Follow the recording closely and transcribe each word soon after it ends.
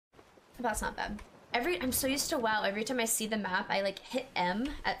That's not bad. I'm so used to WoW. Every time I see the map, I like hit M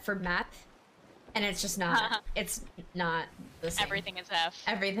for map, and it's just not. It's not the same. Everything is F.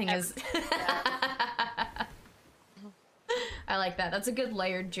 Everything is. I like that. That's a good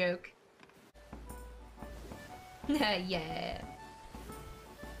layered joke. Yeah.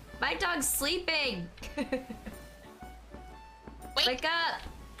 My dog's sleeping. Wake up.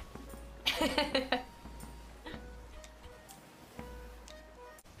 Is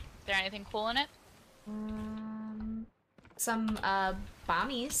there anything cool in it? Some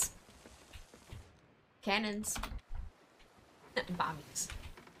bombies. Cannons. Bombies.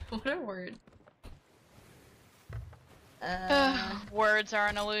 What a word. Words are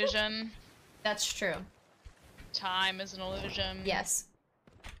an illusion. That's true. Time is an illusion. Yes.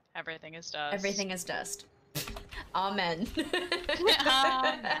 Everything is dust. Everything is dust. Amen.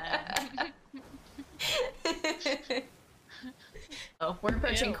 Amen. Oh, we're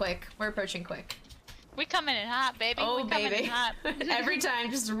approaching quick. We're approaching quick. We coming in hot, baby. Oh, we coming baby. in hot. Every time,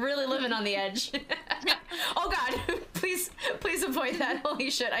 just really living on the edge. Oh god, please avoid that. Holy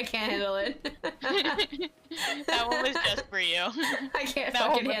shit, I can't handle it. That one was just for you. I can't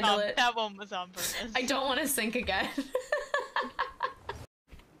fucking handle it. That one was on purpose. I don't want to sink again.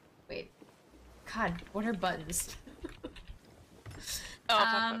 Wait. God, what are buttons?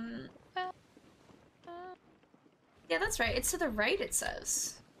 Oh, yeah, that's right. It's to the right, it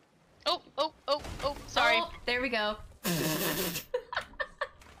says. Oh, sorry. Oh, there we go.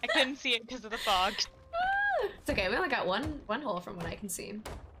 I couldn't see it because of the fog. It's okay, we only got one hole from what I can see.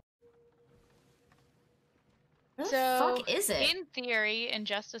 Where the fuck is it? In theory, in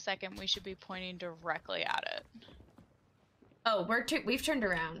just a second, we should be pointing directly at it. Oh, we've turned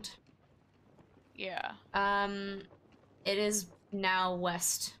around. Yeah. It is now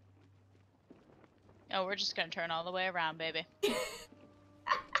west. Oh, we're just gonna turn all the way around, baby.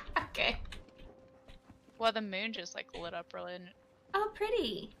 Okay. Well, the moon just like lit up really. Oh,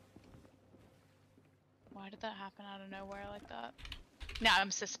 pretty. Why did that happen out of nowhere like that? Now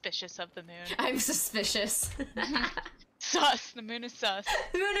I'm suspicious of the moon. I'm suspicious. Sus. The moon is sus.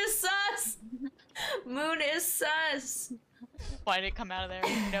 Moon is sus. Moon is sus. Why did it come out of there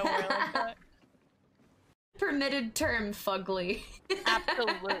nowhere like that? Permitted term, fugly.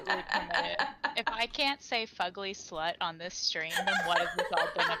 Absolutely permitted. If I can't say fugly slut on this stream, then what has this all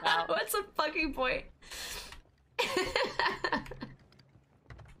been about? What's the fucking point?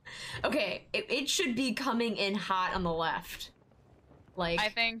 Okay, it should be coming in hot on the left. Like, I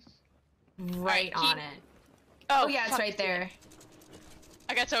think right on it. Oh yeah, it's right there.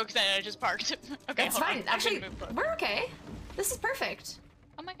 I got so excited I just parked. Okay, It's hold fine. on. Actually, we're okay. This is perfect.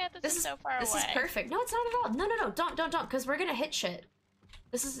 Oh my god, this is so far away. This is perfect. No, it's not at all. No, don't, because we're gonna hit shit.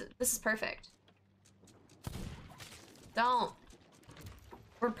 This is perfect. Don't.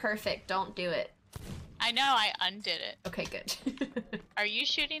 We're perfect. Don't do it. I know, I undid it. Okay, good. Are you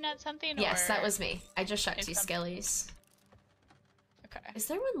shooting at something? Yes, or... that was me. I just shot two skellies. Okay. Is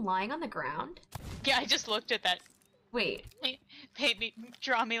there one lying on the ground? Yeah, I just looked at that. Wait.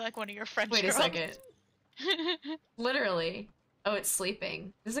 Draw me like one of your French Wait girls. a second. Literally. Oh, it's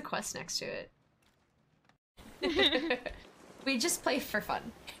sleeping. There's a quest next to it. We just play for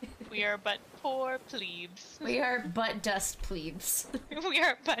fun. We are but poor plebes. We are but dust plebes. We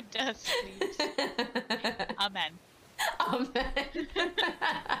are but dust plebes. Amen. Amen.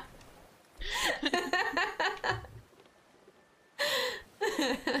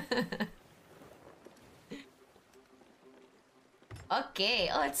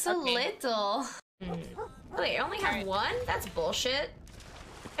 Okay. Oh, it's so little. Wait, I only have one? That's bullshit.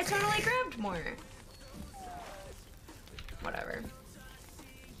 I totally grabbed more. Whatever.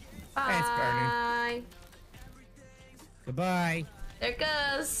 Bye. Hey, it's Garner. Goodbye. There it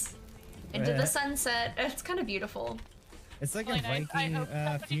goes. Into the sunset. It's kind of beautiful. It's like Really a nice. Viking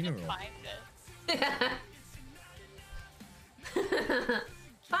funeral. Find it.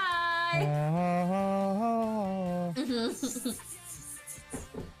 Bye.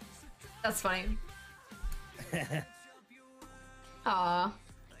 That's funny. Aw.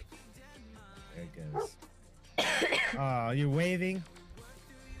 There it goes. Oh, you're waving?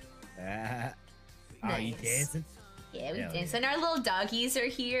 Oh, you dancing? Yeah, we Hell dancing. Our little doggies are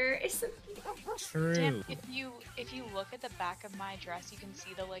here. It's so beautiful. True. Damn, if you look at the back of my dress, you can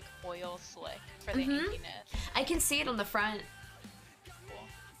see the like oil slick for the inkiness. I can see it on the front. Cool.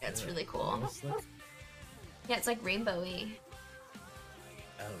 That's really cool. Yeah, it's like rainbowy.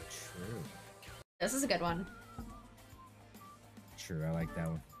 Oh, true. This is a good one. True, I like that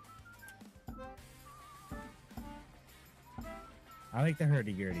one. I like the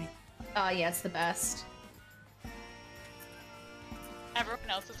hurdy-gurdy. Oh yeah, it's the best. Everyone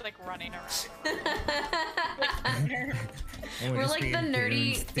else is like running around. We're like the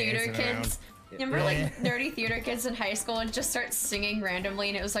nerdy theater kids. Remember like nerdy theater kids in high school and just start singing randomly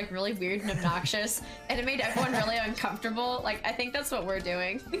and it was like really weird and obnoxious and it made everyone really uncomfortable. Like I think that's what we're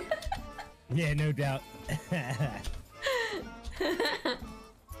doing. Yeah, no doubt.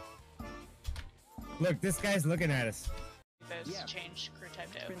 Look, this guy's looking at us. Those change crew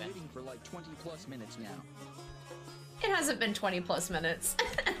type to Been open. waiting for like 20+ minutes now. It hasn't been 20+ minutes.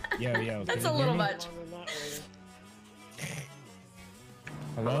 Yo. That's can a you little hear me? much.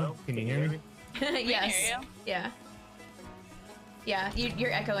 Hello? Can you hear me? Yes. hear you. Yeah. Yeah,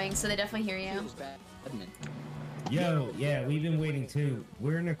 you're echoing, so they definitely hear you. Feels bad, doesn't it? Yo, yeah, we've been waiting too.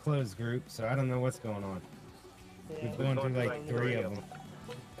 We're in a closed group, so I don't know what's going on. We've gone through like 3 of them.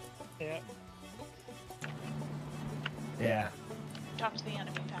 Yeah. Yeah. Talk to the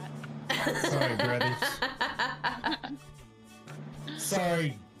enemy, Pat. Sorry, brothers.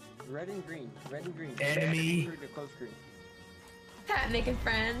 Sorry, Red and green. Red and green. enemy. Close group, close group. Pat making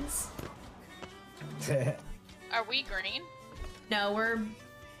friends. Are we green? No, we're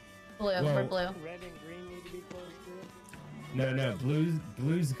blue. Whoa. We're blue. Red and green need to be close group. No,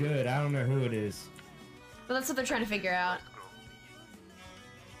 blue's good. I don't know who it is. But that's what they're trying to figure out.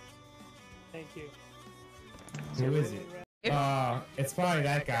 Thank you. Who is it? It's probably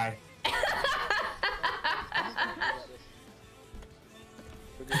that guy.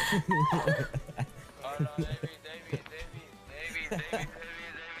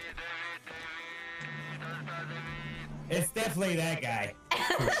 It's definitely that guy.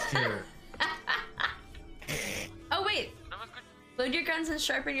 For sure. Oh wait! Load your guns and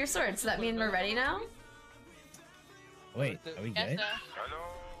sharpen your swords. Does that mean we're ready now? Wait, are we Yes, good? sir.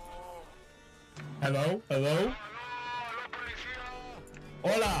 Hello?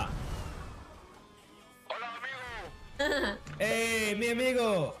 Hola! Hey, mi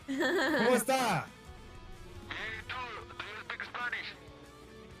amigo! ¿Cómo está?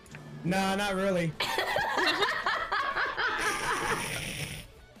 Nah, not really.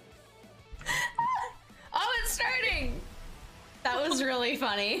 Oh, it's starting! That was really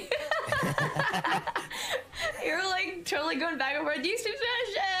funny. You were like totally going back and forth. Do you speak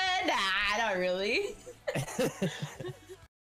Spanish? Nah, not really.